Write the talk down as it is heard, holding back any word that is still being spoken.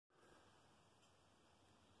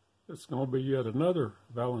It's going to be yet another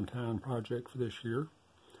Valentine project for this year.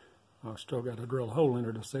 I still got to drill a hole in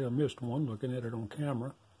it to say I missed one looking at it on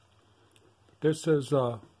camera. But this is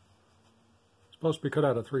supposed to be cut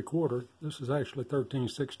out of 3/4. This is actually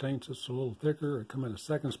 13/16. It's a little thicker. It comes in a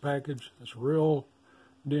seconds package. It's a real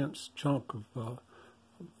dense chunk of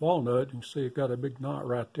walnut. You can see it got a big knot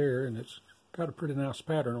right there, and it's got a pretty nice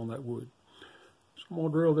pattern on that wood. So I'm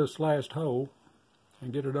going to drill this last hole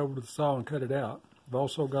and get it over to the saw and cut it out. I've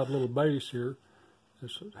also got a little base here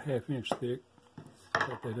that's a 1/2 inch thick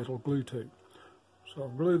that it'll glue to. So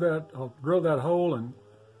I'll drill that hole and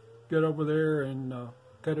get over there and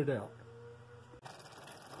cut it out.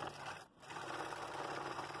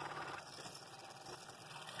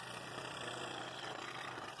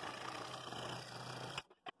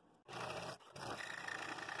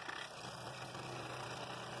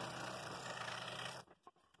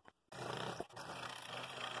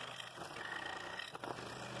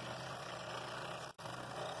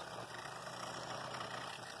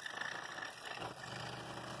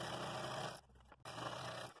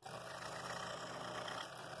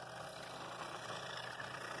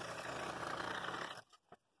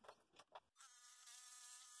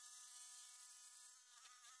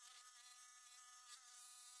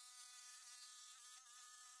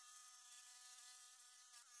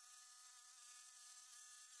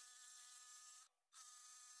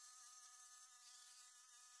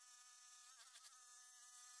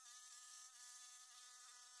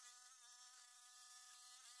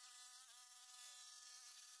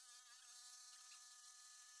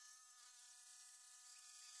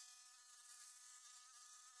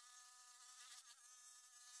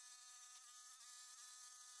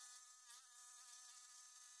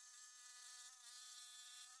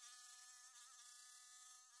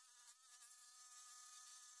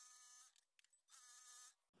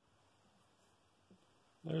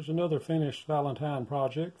 There's another finished Valentine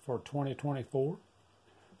project for 2024.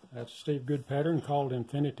 That's a Steve Good pattern called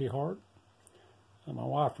Infinity Heart. And my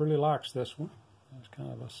wife really likes this one. It's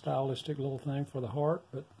kind of a stylistic little thing for the heart,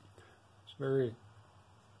 but it's very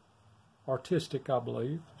artistic, I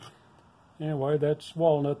believe. Anyway, that's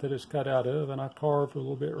walnut that it's cut out of, and I carved a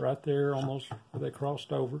little bit right there, almost where they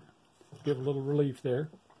crossed over. Give a little relief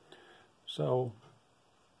there. So,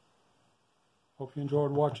 hope you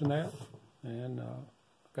enjoyed watching that, and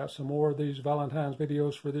got some more of these Valentine's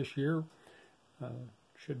videos for this year.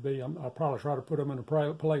 I'll probably try to put them in a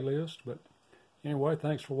playlist, but anyway,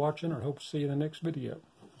 thanks for watching, and I hope to see you in the next video.